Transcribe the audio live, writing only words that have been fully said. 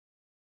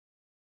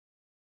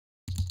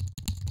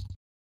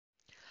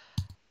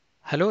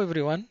Hello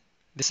everyone,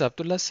 this is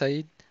Abdullah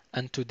Said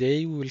and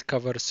today we will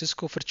cover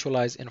Cisco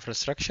Virtualized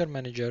Infrastructure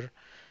Manager.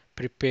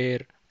 Prepare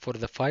for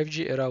the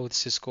 5G era with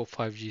Cisco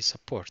 5G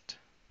support.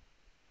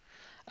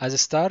 As a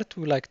start,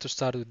 we like to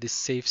start with this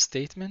safe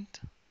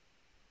statement.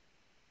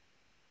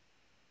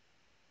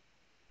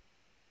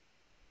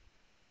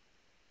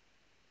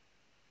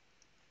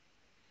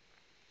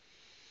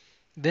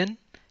 Then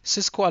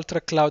Cisco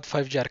Ultra Cloud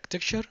 5G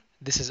architecture.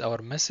 This is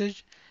our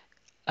message.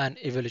 An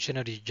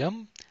evolutionary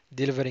jump,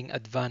 delivering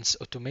advanced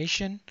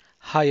automation,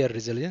 higher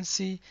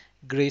resiliency,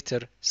 greater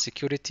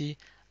security,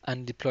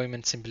 and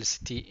deployment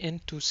simplicity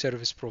into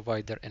service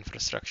provider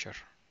infrastructure.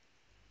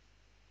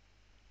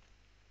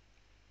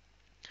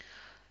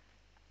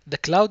 The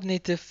cloud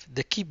native,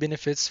 the key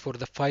benefits for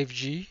the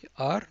 5G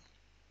are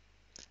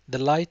the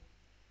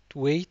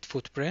lightweight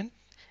footprint,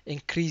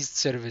 increased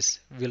service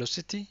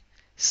velocity,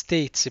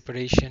 state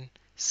separation,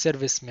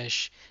 service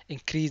mesh,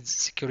 increased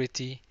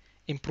security,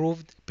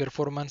 improved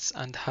performance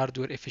and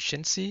hardware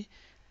efficiency,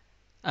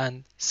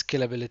 and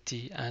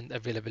scalability and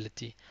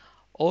availability.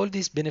 All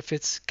these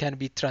benefits can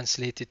be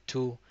translated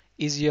to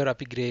easier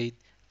upgrade,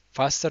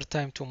 faster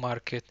time to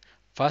market,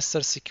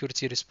 faster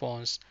security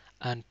response,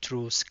 and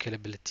true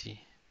scalability.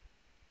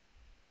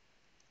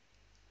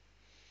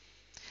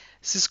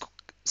 Cisco,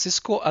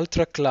 Cisco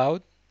Ultra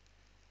Cloud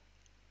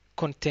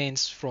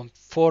contains from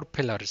four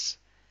pillars: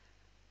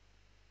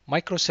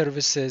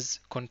 microservices,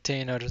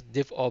 containers,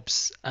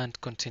 DevOps,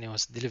 and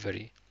continuous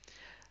delivery.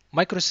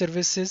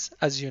 Microservices,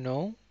 as you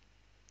know,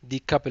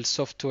 decouple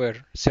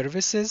software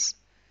services,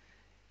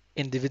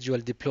 individual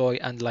deploy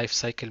and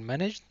lifecycle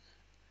managed.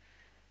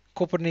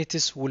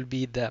 Kubernetes will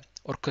be the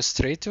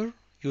orchestrator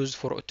used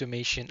for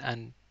automation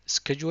and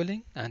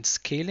scheduling and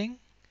scaling.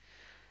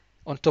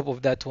 On top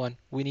of that one,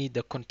 we need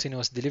the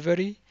continuous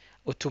delivery,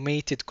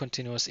 automated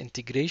continuous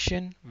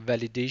integration,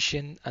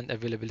 validation, and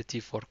availability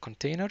for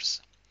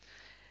containers.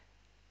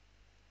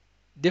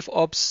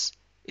 DevOps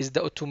is the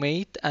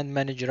automate and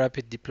manage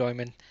rapid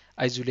deployment,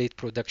 isolate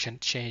production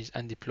change,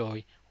 and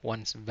deploy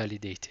once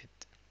validated.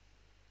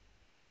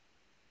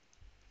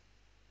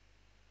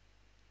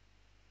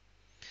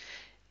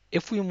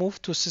 If we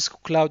move to Cisco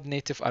Cloud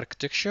Native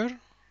Architecture,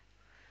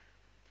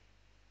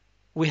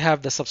 we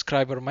have the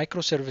subscriber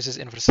microservices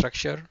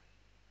infrastructure,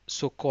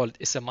 so-called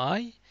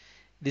SMI.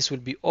 This will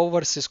be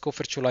over Cisco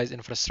Virtualized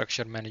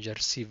Infrastructure Manager,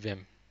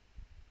 CVIM.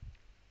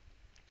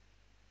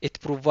 It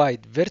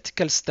provides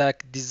vertical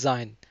stack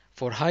design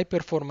for high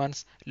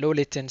performance, low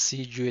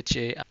latency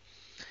GHA.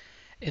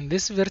 In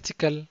this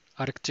vertical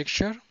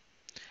architecture,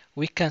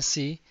 we can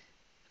see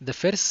the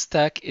first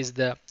stack is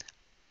the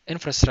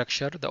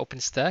infrastructure, the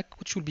OpenStack,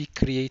 which will be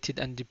created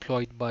and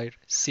deployed by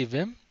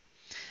CVIM.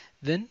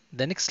 Then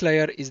the next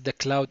layer is the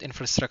cloud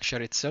infrastructure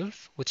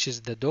itself, which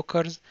is the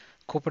Docker,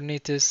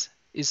 Kubernetes,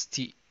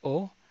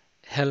 STO,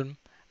 Helm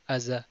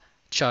as a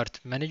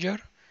chart manager.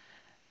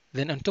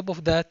 Then on top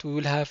of that, we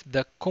will have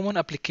the common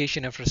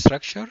application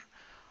infrastructure,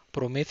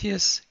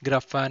 Prometheus,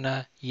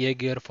 Grafana,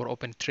 Jaeger for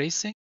open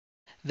tracing.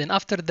 Then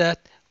after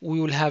that,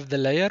 we will have the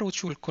layer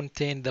which will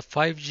contain the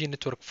 5G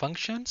network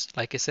functions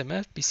like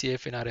SMF,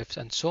 PCF, NRF,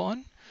 and so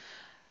on.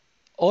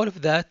 All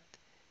of that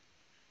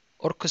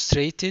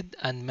orchestrated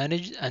and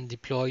managed and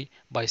deployed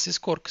by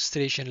Cisco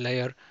orchestration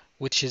layer,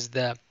 which is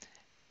the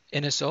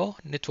NSO,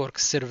 Network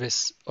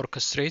Service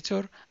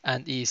Orchestrator,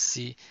 and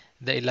ESC,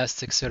 the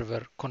Elastic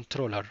Server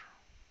Controller,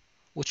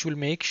 which will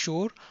make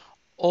sure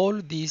all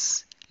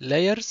these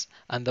layers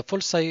and the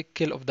full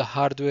cycle of the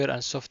hardware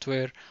and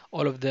software,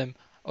 all of them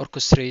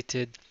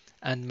orchestrated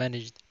and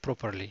managed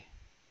properly.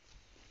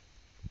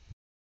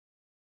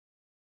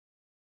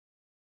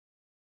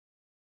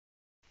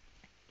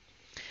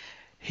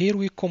 Here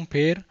we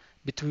compare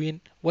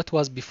between what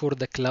was before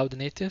the cloud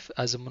native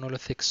as a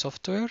monolithic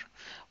software,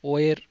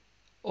 where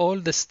all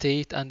the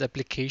state and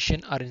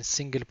application are in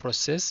single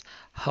process.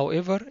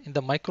 However, in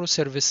the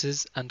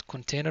microservices and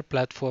container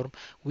platform,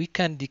 we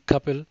can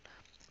decouple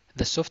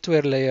the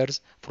software layers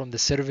from the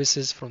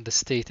services from the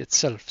state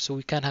itself. So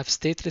we can have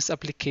stateless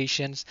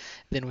applications,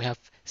 then we have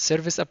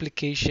service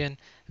application,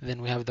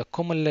 then we have the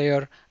common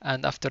layer,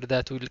 and after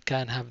that we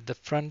can have the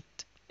front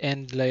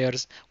end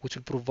layers which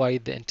will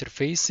provide the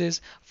interfaces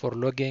for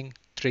logging,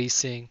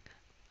 tracing,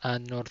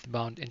 and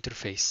northbound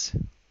interface.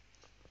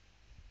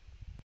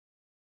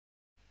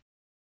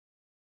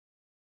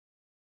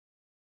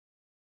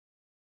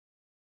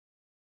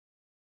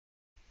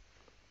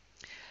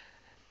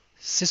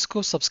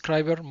 Cisco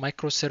Subscriber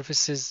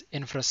Microservices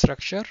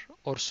Infrastructure,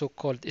 or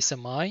so-called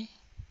SMI,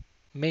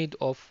 made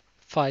of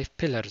 5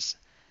 pillars.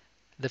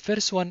 The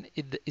first one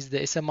is the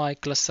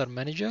SMI Cluster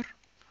Manager,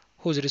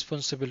 who is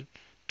responsible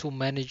to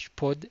manage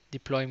pod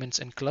deployments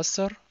in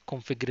cluster,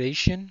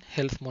 configuration,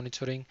 health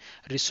monitoring,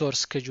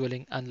 resource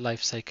scheduling, and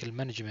lifecycle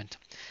management.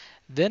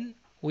 Then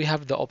we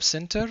have the Ops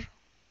Center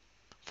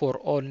for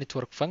all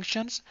network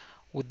functions.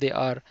 They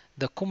are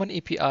the common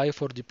API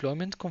for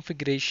deployment,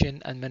 configuration,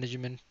 and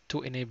management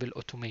to enable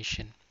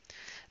automation.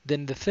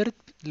 Then the third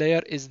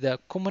layer is the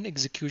common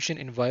execution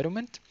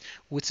environment,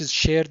 which is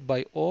shared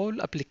by all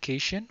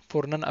application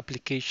for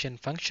non-application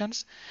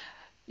functions.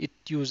 It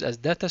used as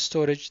data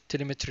storage,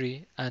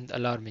 telemetry, and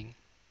alarming.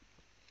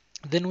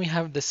 Then we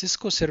have the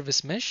Cisco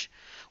Service Mesh,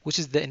 which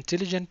is the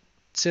intelligent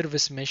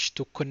service mesh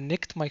to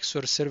connect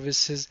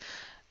microservices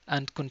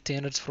and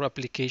containers for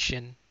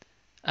application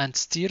and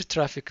steer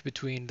traffic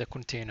between the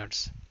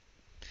containers.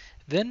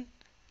 Then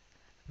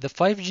the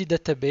 5G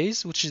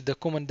database, which is the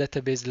common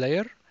database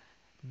layer,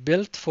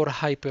 built for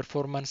high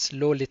performance,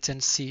 low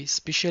latency,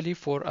 especially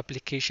for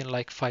application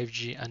like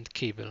 5G and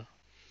cable.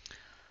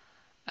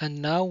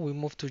 And now we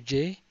move to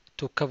Jay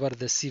to cover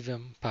the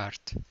CVIM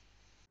part.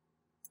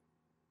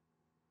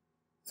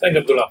 Thank you,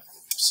 Abdullah.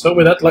 So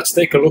with that, let's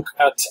take a look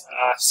at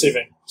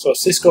CVIM. So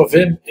Cisco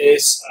Vim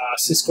is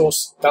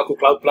Cisco's telco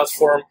cloud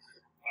platform,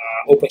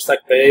 OpenStack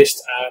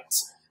based, and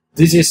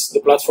this is the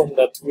platform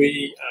that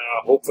we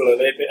hope will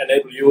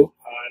enable you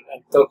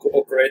and telco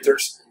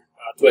operators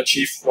to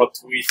achieve what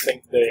we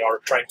think they are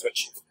trying to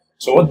achieve.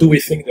 So what do we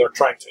think they are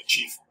trying to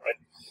achieve, right?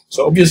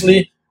 So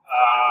obviously,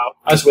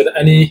 as with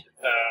any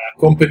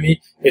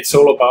company, it's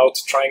all about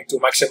trying to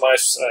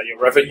maximize your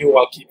revenue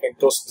while keeping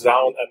costs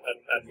down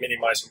and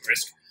minimizing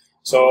risk.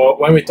 So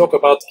when we talk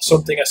about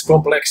something as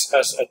complex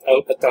as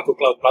a telco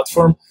cloud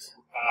platform,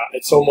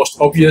 it's almost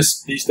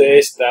obvious these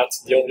days that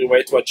the only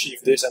way to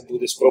achieve this and do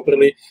this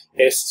properly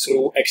is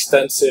through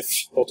extensive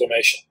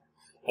automation.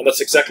 And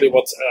that's exactly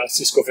what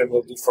Cisco Vim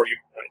will do for you,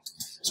 right?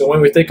 So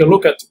when we take a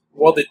look at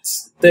what it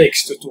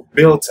takes to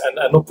build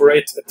and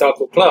operate a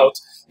telco cloud,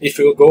 if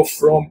you go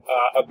from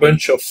a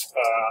bunch of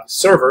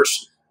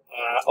servers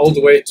all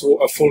the way to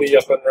a fully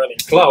up and running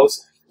cloud,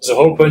 there's a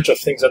whole bunch of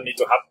things that need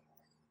to happen.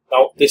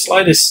 Now, this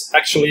slide is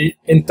actually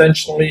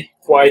intentionally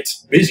quite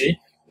busy,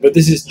 but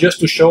this is just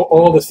to show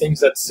all the things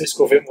that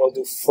Cisco Vim will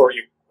do for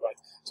you, right?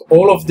 So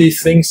all of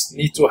these things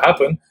need to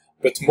happen,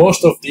 but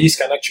most of these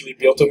can actually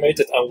be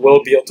automated and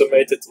will be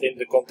automated in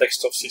the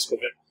context of Cisco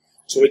Vim.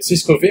 So with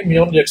Cisco Vim, we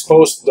only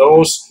expose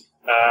those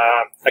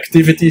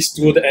activities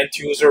to the end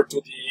user,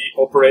 to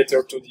the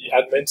operator, to the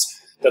admins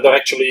that are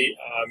actually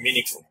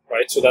meaningful,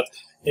 right? So that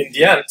in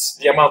the end,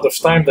 the amount of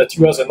time that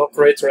you as an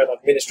operator and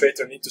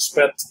administrator need to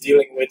spend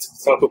dealing with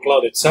telco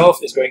cloud itself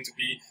is going to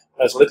be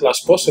as little as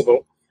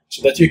possible,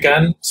 so that you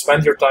can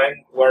spend your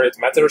time where it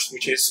matters,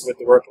 which is with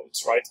the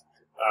workloads, right?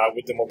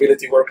 With the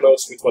mobility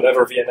workloads, with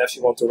whatever VNFs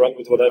you want to run,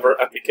 with whatever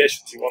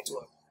applications you want to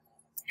run.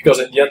 Because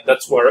in the end,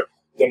 that's where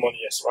the money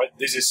is, right?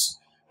 This is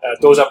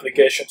those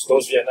applications,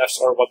 those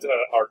VNFs are what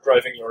are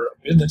driving your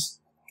business.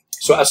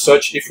 So as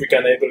such, if we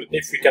can enable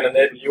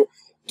you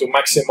to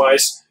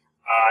maximize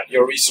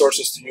your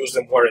resources to use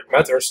them where it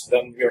matters,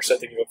 then we are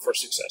setting you up for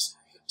success.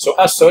 So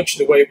as such,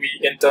 the way we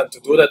intend to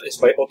do that is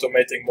by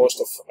automating most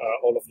of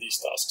all of these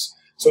tasks.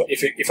 So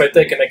if I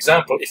take an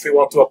example, if we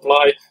want to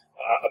apply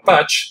a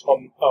patch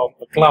on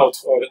a cloud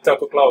or a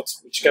telco cloud,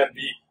 which can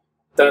be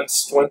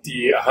tens,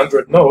 20,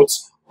 100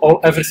 nodes,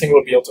 everything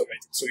will be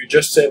automated. So you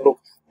just say, look,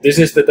 this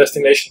is the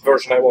destination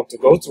version I want to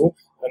go to,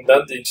 and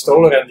then the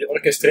installer and the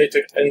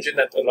orchestrator engine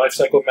and the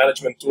lifecycle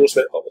management tools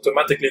will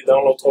automatically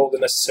download all the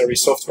necessary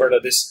software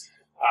that is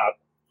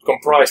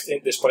comprised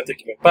in this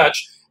particular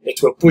patch. It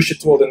will push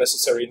it to all the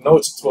necessary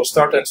nodes. It will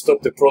start and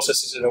stop the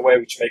processes in a way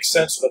which makes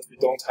sense so that we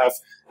don't have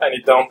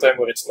any downtime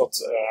where it's not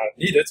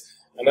needed.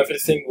 And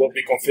everything will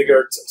be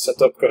configured,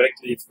 set up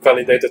correctly,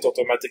 validated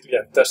automatically,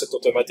 and tested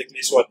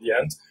automatically. So at the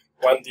end,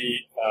 when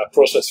the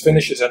process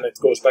finishes and it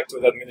goes back to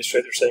the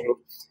administrator saying, look,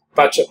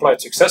 patch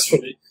applied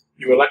successfully,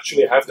 you will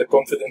actually have the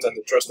confidence and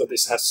the trust that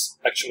this has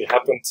actually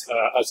happened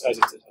as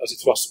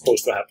it was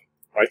supposed to happen,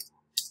 right?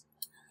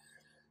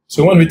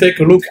 So when we take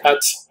a look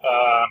at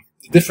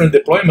the different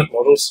deployment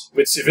models,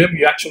 with CVIM,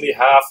 you actually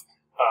have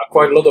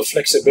quite a lot of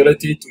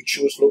flexibility to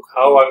choose, look,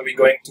 how are we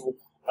going to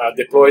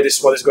deploy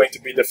this, what is going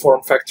to be the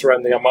form factor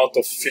and the amount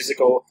of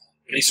physical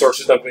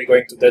resources that we're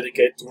going to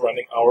dedicate to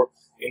running our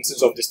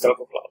instance of this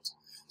telco cloud.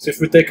 So if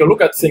we take a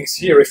look at things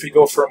here, if we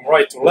go from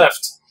right to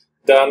left,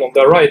 then on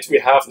the right we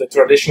have the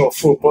traditional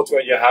full pod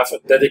where you have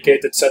a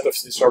dedicated set of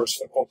servers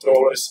for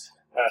controllers,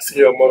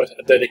 3 or more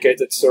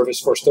dedicated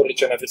servers for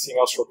storage and everything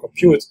else for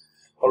compute,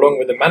 along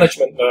with the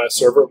management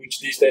server,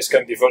 which these days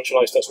can be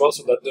virtualized as well,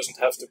 so that doesn't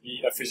have to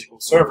be a physical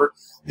server.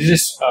 This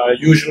is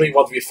usually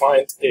what we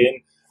find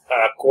in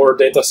core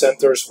data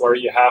centers where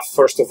you have,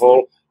 first of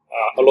all,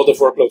 a lot of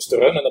workloads to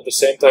run, and at the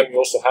same time you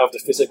also have the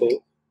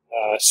physical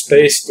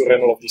space to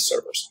run all of these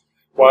servers.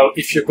 While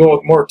if you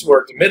go more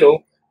toward the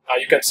middle,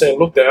 you can say,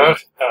 look, there are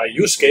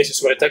use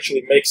cases where it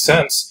actually makes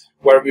sense,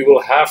 where we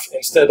will have,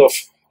 instead of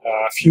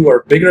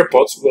fewer bigger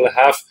pods, we will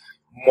have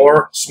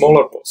more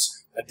smaller pods.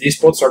 And these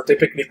pods are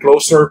typically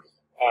closer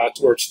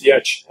towards the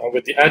edge. And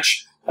with the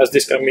edge, as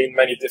this can mean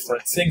many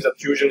different things,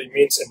 that usually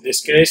means, in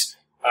this case,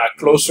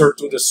 closer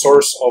to the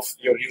source of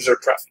your user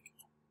traffic.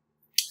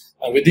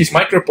 And with these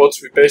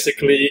micropods, we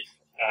basically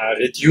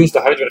reduce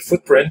the hardware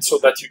footprint so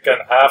that you can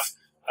have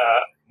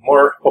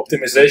more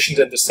optimizations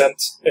in the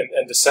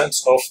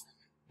sense of,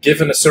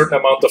 given a certain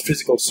amount of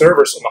physical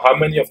servers, and how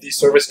many of these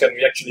servers can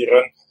we actually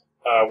run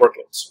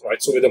workloads,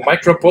 right? So with a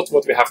micropod,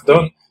 what we have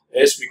done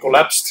is we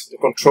collapsed the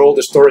control,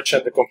 the storage,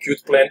 and the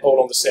compute plane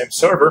all on the same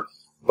server,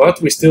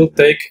 but we still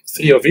take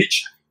 3 of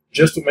each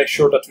just to make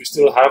sure that we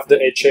still have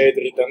the HA,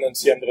 the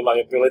redundancy, and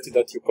reliability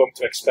that you come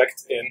to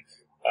expect in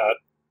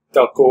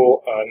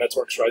telco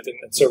networks, right?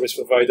 In service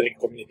provider, in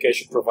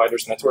communication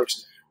providers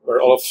networks, where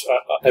all of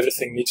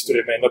everything needs to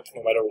remain up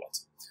no matter what.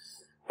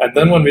 And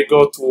then when we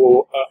go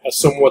to a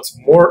somewhat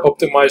more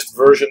optimized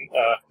version,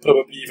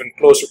 probably even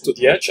closer to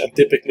the edge, and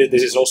typically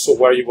this is also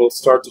where you will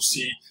start to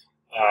see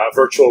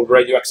virtual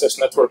radio access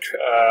network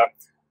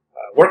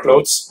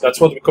workloads. That's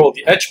what we call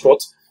the edge pod.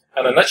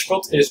 And an edge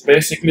pod is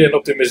basically an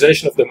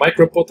optimization of the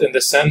micropod in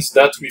the sense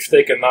that we've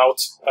taken out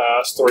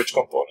a storage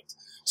component.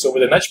 So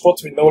with an edge pod,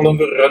 we no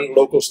longer run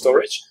local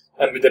storage,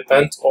 and we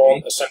depend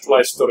on a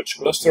centralized storage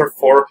cluster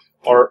for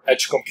our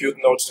edge compute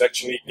nodes to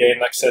actually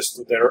gain access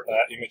to their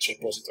image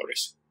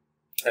repositories.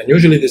 And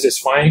usually this is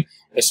fine,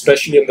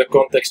 especially in the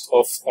context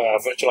of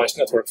virtualized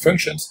network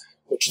functions,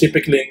 which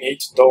typically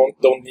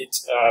don't need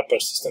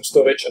persistent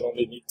storage and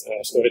only need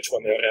storage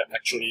when they're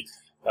actually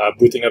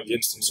booting up the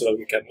instance so that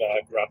we can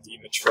grab the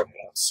image from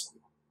NAS.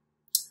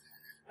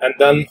 And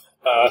then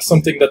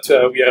something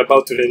that we are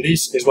about to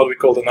release is what we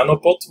call the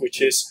nanopod,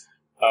 which is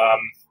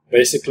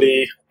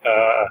basically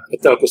a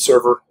telco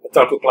server, a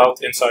telco cloud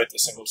inside a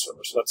single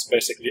server. So that's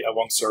basically a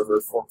one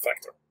server form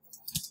factor.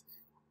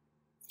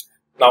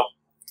 Now,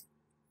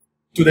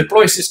 to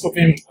deploy Cisco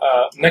Vim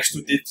next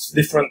to these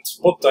different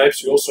pod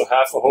types, we also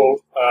have a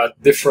whole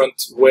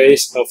different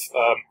ways of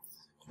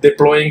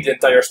deploying the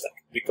entire stack.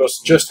 Because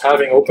just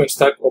having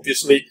OpenStack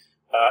obviously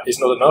is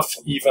not enough,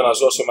 even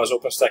as awesome as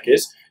OpenStack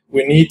is.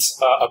 We need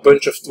a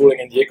bunch of tooling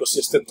in the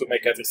ecosystem to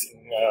make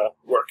everything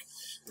work.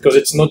 Because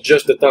it's not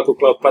just the telco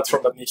cloud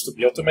platform that needs to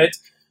be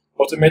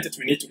automated.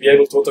 We need to be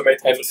able to automate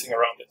everything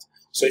around it.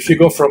 So if you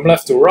go from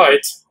left to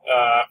right,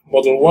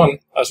 model 1,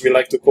 as we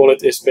like to call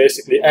it, is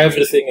basically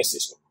everything in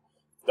Cisco.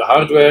 The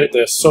hardware,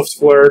 the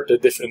software, the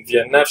different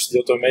VNFs, the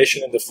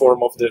automation in the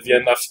form of the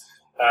VNF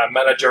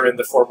manager in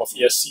the form of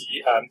ESC,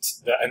 and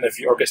the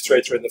NFV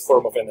orchestrator in the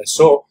form of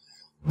NSO.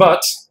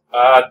 But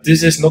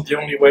this is not the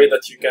only way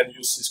that you can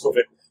use Cisco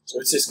Vim. So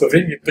with Cisco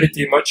Vim, you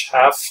pretty much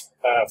have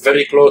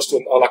very close to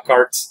an a la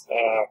carte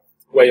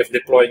way of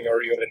deploying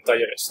your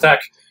entire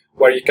stack,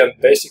 where you can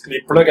basically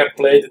plug and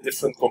play the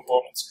different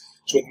components.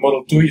 So with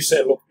Model 2, you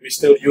say, look, we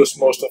still use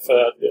most of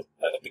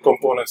the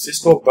components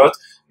Cisco, but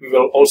we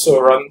will also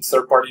run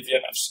third-party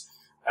VNFs.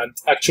 And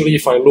actually,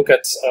 if I look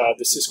at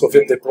the Cisco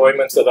Vim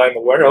deployments that I'm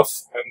aware of,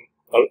 and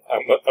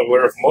I'm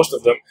aware of most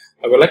of them,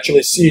 I will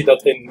actually see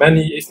that in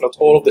many, if not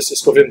all of the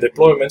Cisco Vim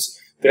deployments,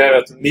 there are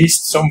at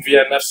least some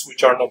VNFs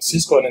which are not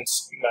Cisco, and in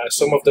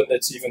some of them,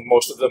 it's even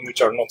most of them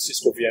which are not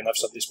Cisco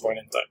VNFs at this point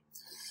in time.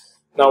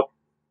 Now,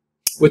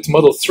 with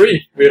Model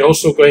 3, we're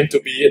also going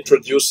to be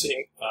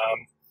introducing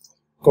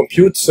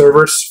compute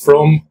servers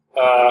from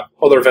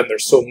other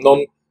vendors, so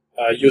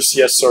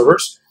non-UCS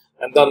servers.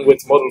 And then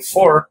with Model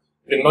 4,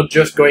 we're not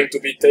just going to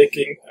be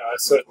taking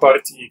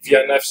third-party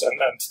VNFs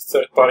and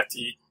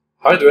third-party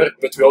hardware,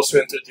 but we also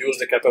introduce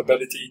the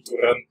capability to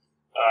run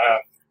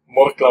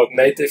more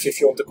cloud-native,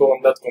 if you want to call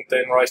them that,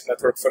 containerized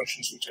network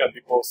functions, which can be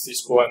both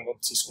Cisco and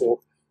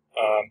non-Cisco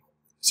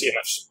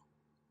CNFs.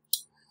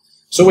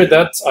 So with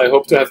that, I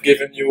hope to have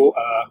given you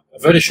a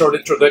very short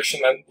introduction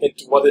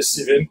into what is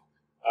CVIM.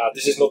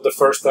 This is not the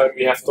first time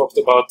we have talked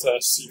about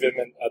CVIM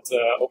at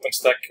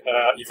OpenStack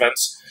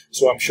events,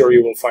 so I'm sure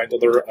you will find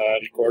other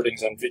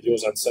recordings and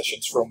videos and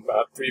sessions from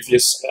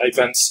previous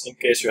events in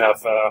case you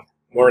have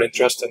more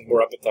interest and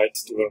more appetite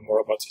to learn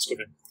more about Cisco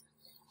Vim.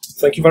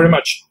 Thank you very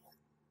much.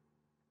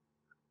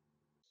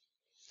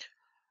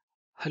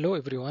 Hello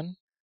everyone,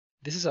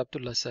 this is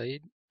Abdullah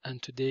Said,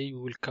 and today we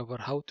will cover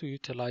how to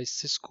utilize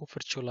Cisco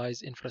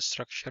Virtualized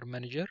Infrastructure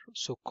Manager,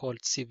 so-called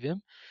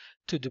CVIM,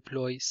 to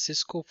deploy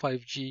Cisco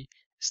 5G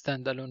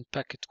standalone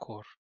packet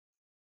core.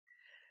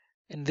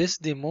 In this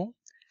demo,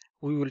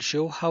 we will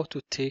show how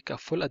to take a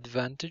full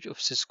advantage of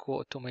Cisco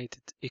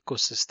automated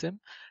ecosystem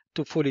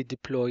to fully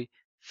deploy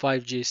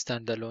 5G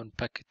standalone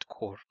packet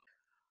core.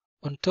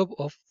 On top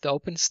of the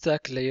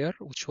OpenStack layer,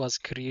 which was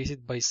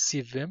created by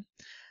CVIM,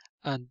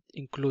 and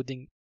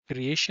including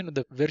creation of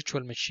the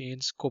virtual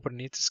machines,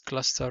 Kubernetes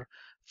cluster,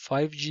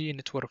 5G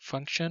network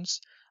functions,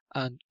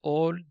 and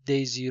all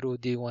day 0,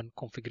 day 1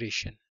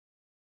 configuration.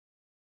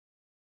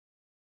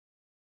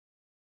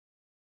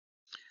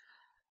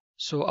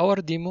 So our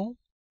demo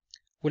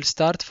will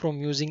start from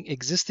using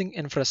existing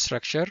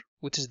infrastructure,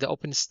 which is the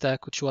OpenStack,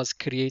 which was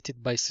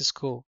created by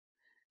Cisco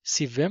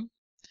CVIM.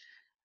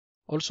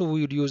 Also,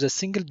 we will use a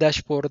single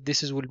dashboard.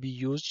 This will be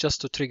used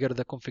just to trigger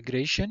the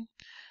configuration,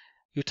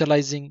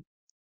 utilizing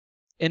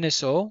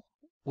NSO,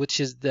 which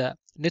is the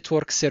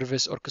network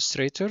service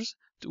orchestrators.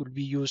 It will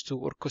be used to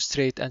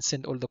orchestrate and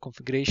send all the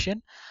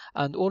configuration.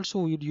 And also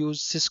we'll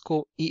use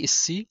Cisco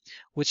ESC,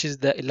 which is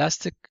the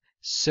Elastic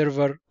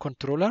Server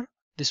Controller.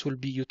 This will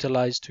be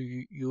utilized to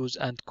use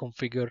and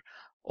configure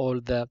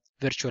all the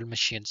virtual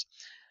machines.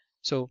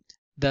 So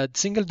the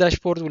single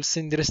dashboard will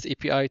send the REST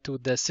API to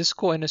the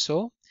Cisco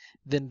NSO.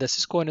 Then the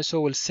Cisco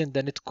NSO will send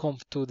the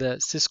netconf to the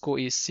Cisco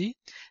ESC.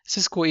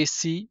 Cisco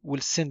ESC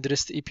will send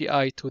REST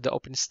API to the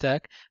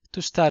OpenStack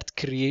to start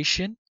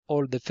creation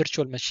all the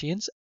virtual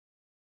machines.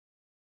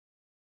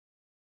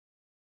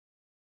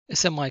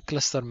 SMI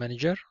cluster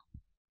manager,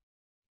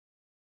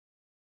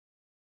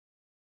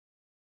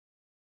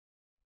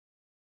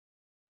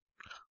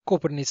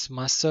 Kubernetes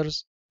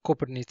masters,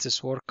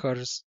 Kubernetes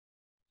workers,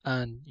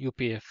 and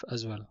UPF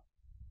as well.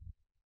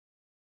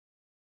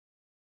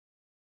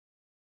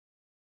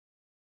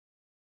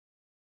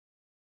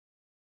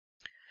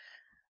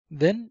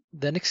 Then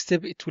the next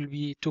step, it will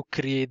be to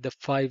create the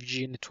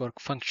 5G network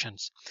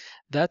functions.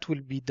 That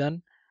will be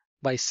done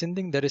by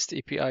sending the REST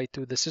API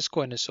to the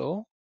Cisco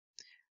NSO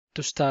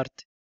to start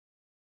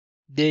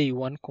day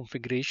one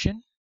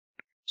configuration.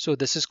 So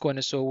the Cisco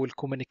NSO will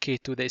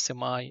communicate to the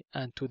SMI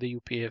and to the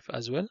UPF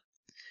as well.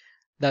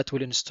 That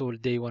will install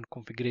day one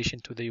configuration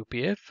to the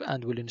UPF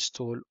and will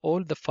install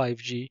all the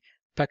 5G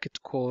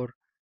packet core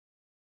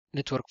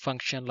network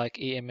function like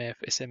AMF,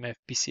 SMF,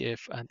 PCF,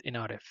 and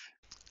NRF.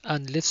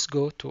 And let's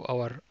go to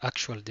our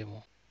actual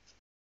demo.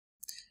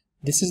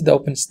 This is the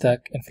OpenStack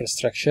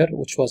infrastructure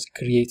which was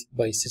created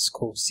by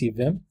Cisco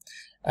CVIM,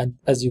 and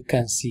as you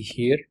can see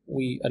here,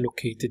 we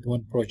allocated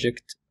one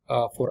project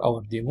for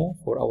our demo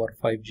for our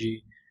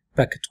 5G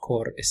packet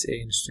core SA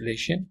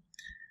installation.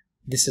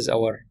 This is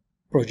our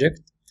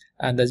project,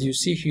 and as you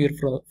see here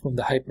from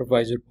the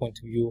hypervisor point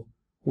of view,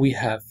 we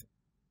have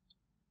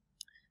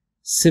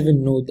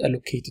 7 nodes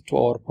allocated to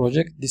our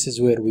project. This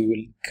is where we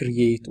will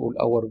create all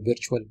our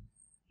virtual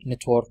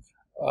network,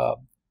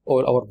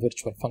 all our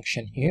virtual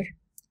function here.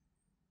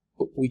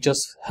 We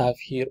just have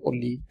here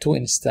only 2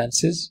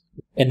 instances,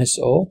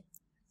 NSO,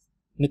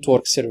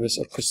 Network Service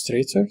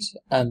Orchestrators,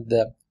 and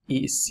the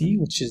ESC,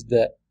 which is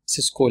the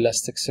Cisco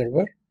Elastic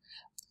Server.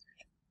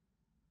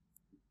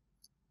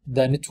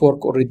 The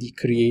network already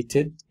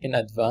created in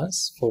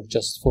advance for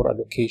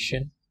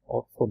allocation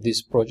or for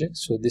this project.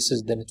 So this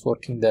is the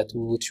networking that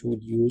which we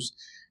will use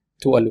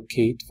to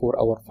allocate for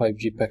our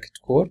 5G packet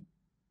core.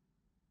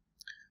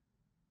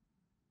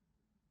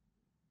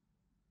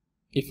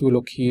 If you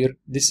look here,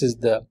 this is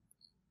the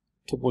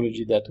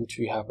topology that which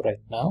we have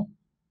right now,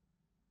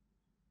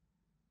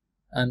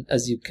 and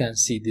as you can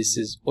see, this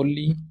is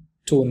only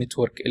 2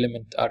 network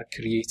elements are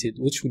created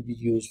which will be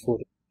used for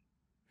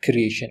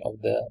creation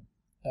of the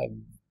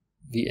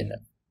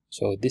VNF.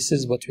 So this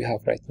is what we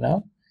have right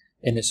now,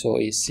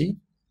 NSO AC.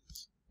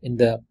 In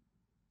the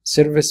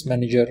service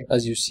manager,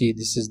 as you see,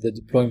 this is the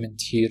deployment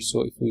here.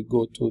 So if we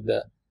go to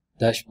the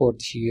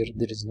dashboard here,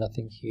 there is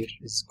nothing here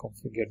is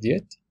configured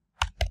yet.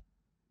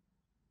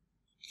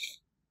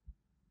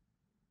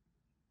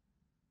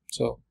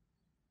 So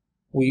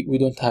we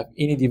don't have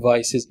any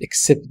devices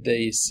except the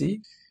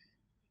AC.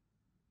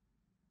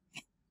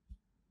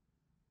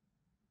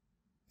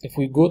 If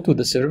we go to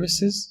the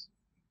services,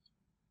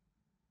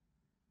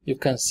 you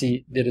can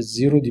see there is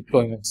 0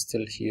 deployment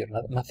still here,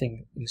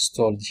 nothing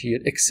installed here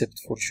except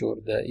for sure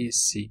the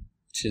ESC,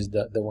 which is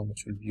the one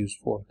which will be used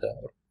for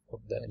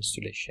the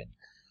installation.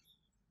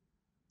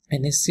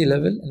 In ESC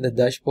level, in the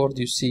dashboard,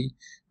 you see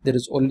there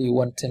is only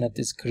 1 tenant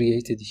is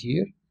created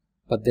here,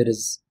 but there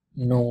is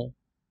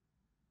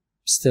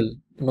still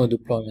no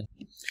deployment.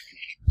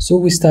 So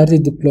we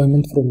started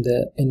deployment from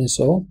the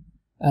NSO,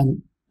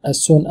 and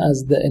as soon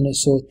as the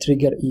NSO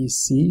trigger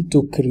ESC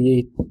to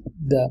create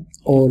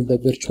all the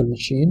virtual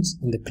machines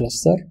in the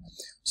cluster,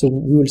 so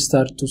we will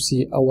start to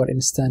see our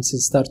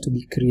instances start to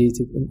be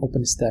created in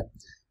OpenStack.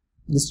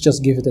 Let's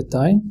just give it a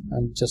time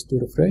and just do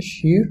refresh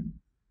here.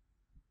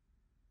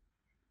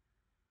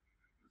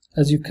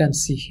 As you can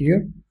see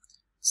here,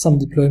 some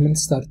deployments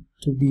start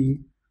to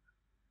be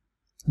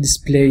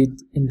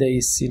displayed in the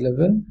ESC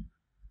level,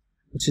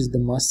 which is the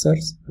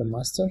masters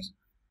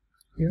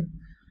here,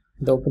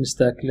 the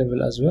OpenStack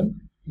level as well.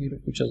 Here,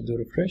 if we just do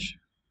refresh,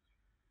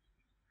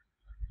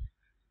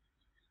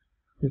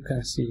 you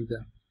can see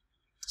the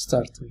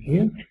starting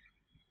here,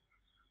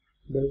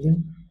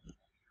 building,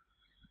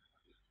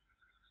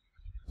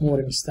 more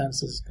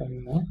instances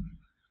coming now.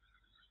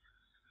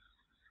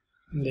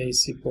 In the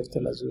AC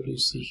portal as well, you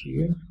see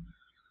here,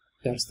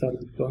 they are start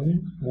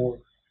deploying, more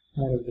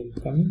of them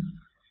coming.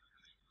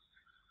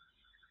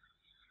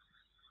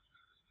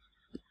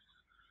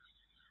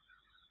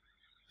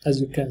 As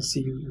you can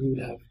see, we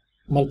will have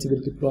multiple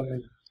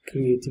deployment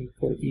creating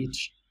for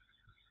each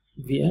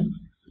VM.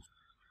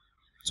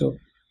 So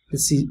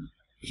let's see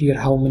here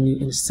how many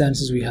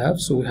instances we have.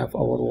 So we have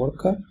our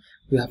worker,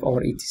 we have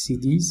our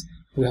etcds,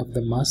 we have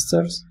the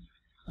masters,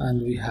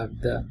 and we have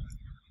the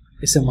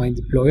SMI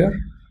deployer,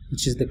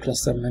 which is the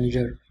cluster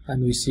manager,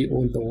 and we see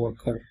all the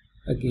worker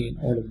again,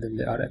 all of them,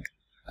 they are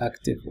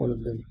active, all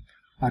of them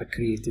are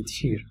created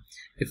here.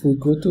 If we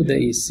go to the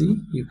AC,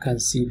 you can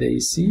see the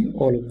AC,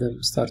 all of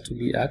them start to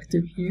be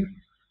active here.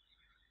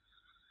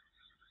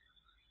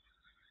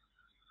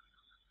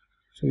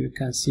 So you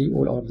can see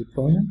all our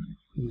deployment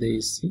in the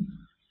AC.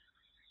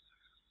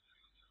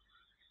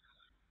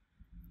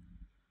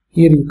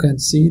 Here you can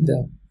see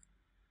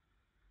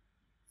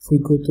if we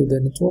go to the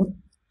network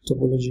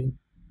topology,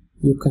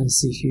 you can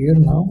see here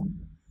now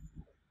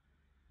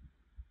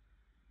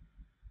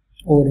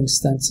all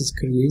instances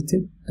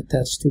created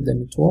attached to the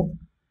network,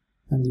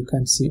 and you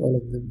can see all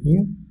of them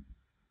here.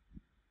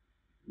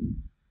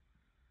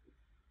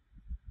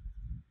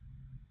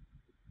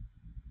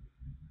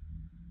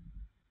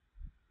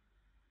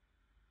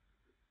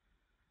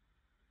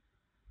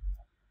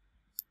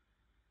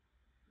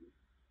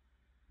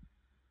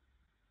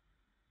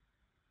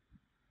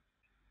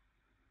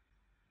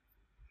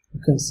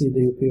 You can see the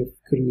UPF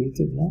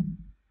created now.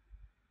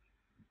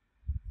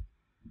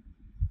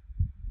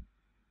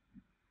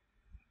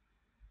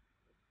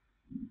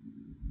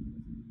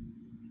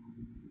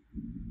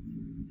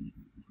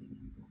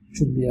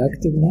 Should be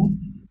active now.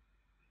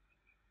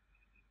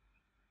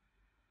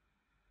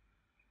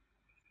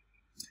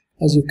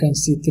 As you can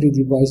see, 3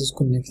 devices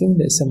connecting: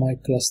 the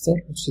SMI cluster,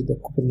 which is the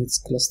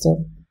Kubernetes cluster,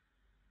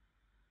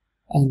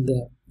 and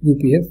the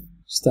UPF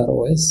Star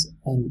OS,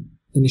 and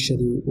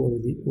initially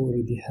we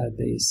already had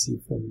the AC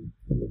from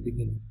the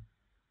beginning.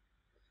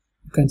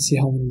 You can see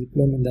how many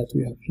deployments that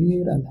we have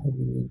here and how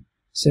many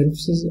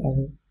services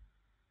are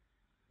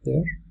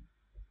there.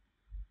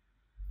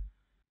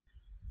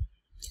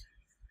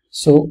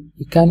 So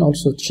we can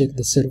also check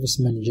the service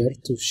manager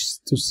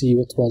to see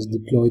what was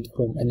deployed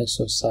from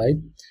NSO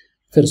side.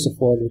 First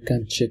of all, we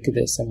can check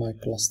the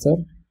SMI cluster,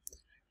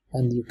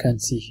 and you can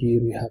see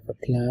here we have a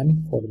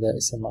plan for the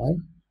SMI.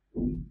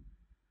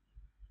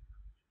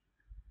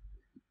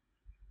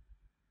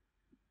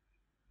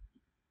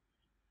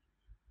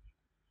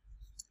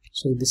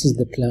 So this is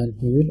the plan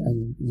here,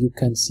 and you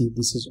can see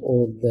this is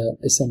all the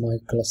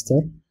SMI cluster,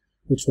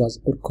 which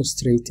was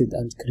orchestrated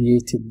and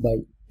created by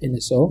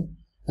NSO.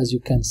 As you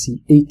can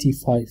see,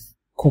 85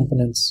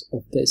 components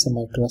of the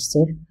SMI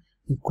cluster,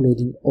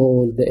 including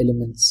all the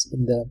elements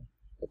in the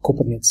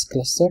Kubernetes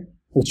cluster,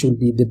 which will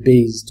be the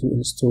base to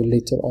install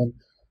later on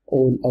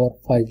all our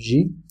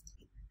 5G.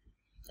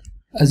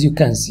 As you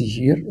can see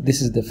here,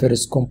 this is the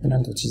first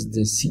component, which is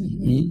the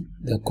CEE,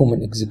 the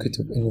Common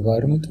Executive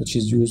Environment, which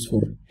is used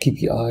for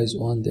KPIs,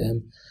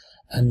 O&M,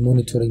 and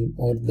monitoring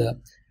all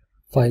the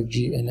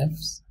 5G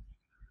NFs.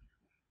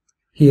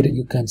 Here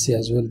you can see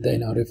as well the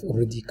NRF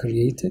already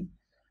created,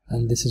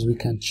 and this is we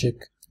can check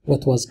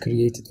what was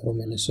created from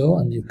NSO,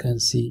 and you can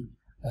see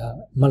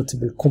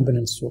multiple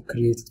components were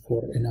created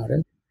for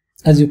NRF.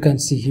 As you can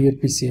see here,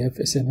 PCF,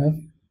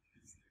 SMF.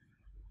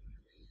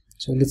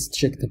 So let's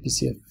check the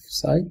PCF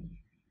side.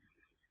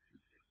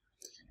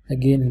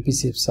 Again, in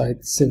PCF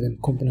side, 7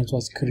 components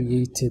was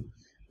created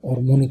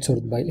or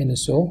monitored by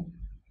NSO.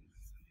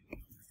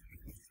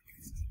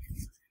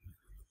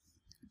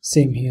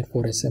 Same here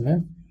for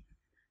SMF.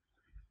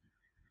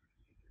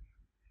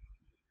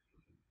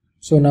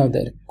 So now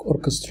the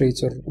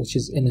orchestrator, which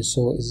is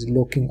NSO, is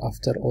looking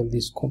after all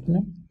these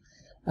components,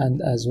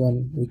 and as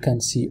one we can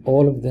see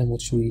all of them,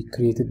 which we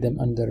created them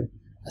under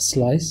a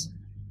slice.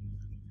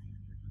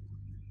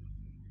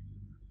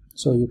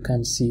 So you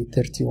can see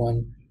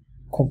 31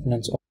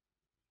 components.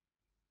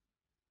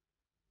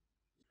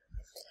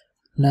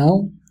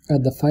 Now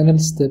at the final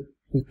step,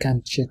 we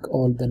can check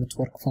all the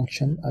network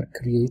functions are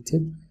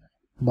created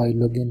by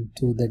logging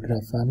to the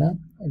Grafana.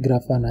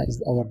 Grafana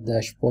is our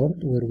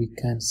dashboard where we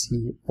can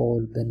see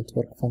all the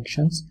network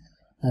functions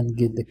and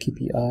get the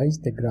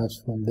KPIs, the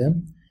graphs from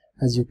them.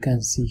 As you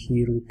can see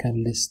here, we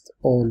can list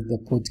all the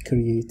pod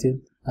created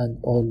and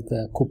all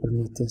the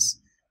Kubernetes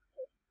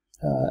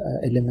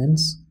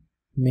elements.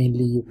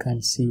 Mainly you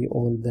can see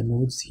all the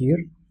nodes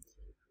here.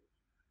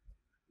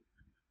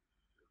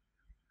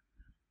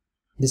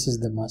 This is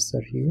the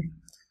master here.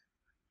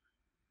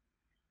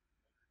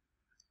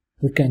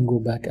 We can go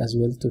back as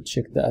well to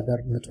check the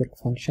other network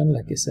function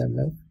like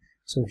SMF.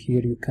 So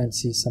here you can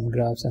see some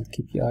graphs and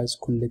KPIs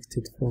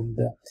collected from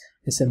the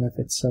SMF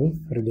itself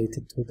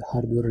related to the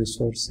hardware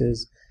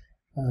resources,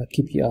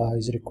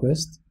 KPIs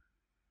request.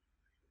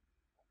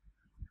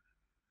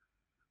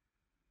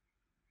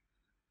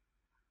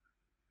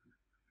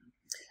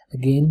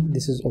 Again,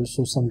 this is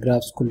also some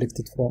graphs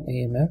collected from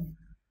AMF.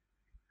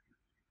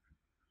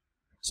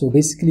 So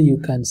basically you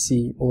can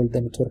see all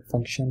the network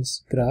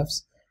functions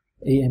graphs: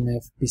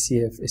 AMF,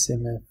 PCF,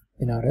 SMF,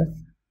 NRF.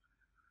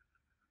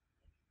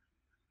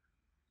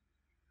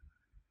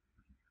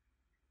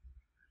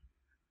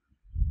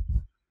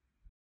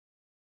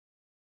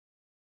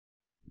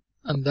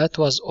 And that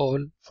was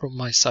all from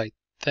my side.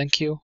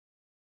 Thank you.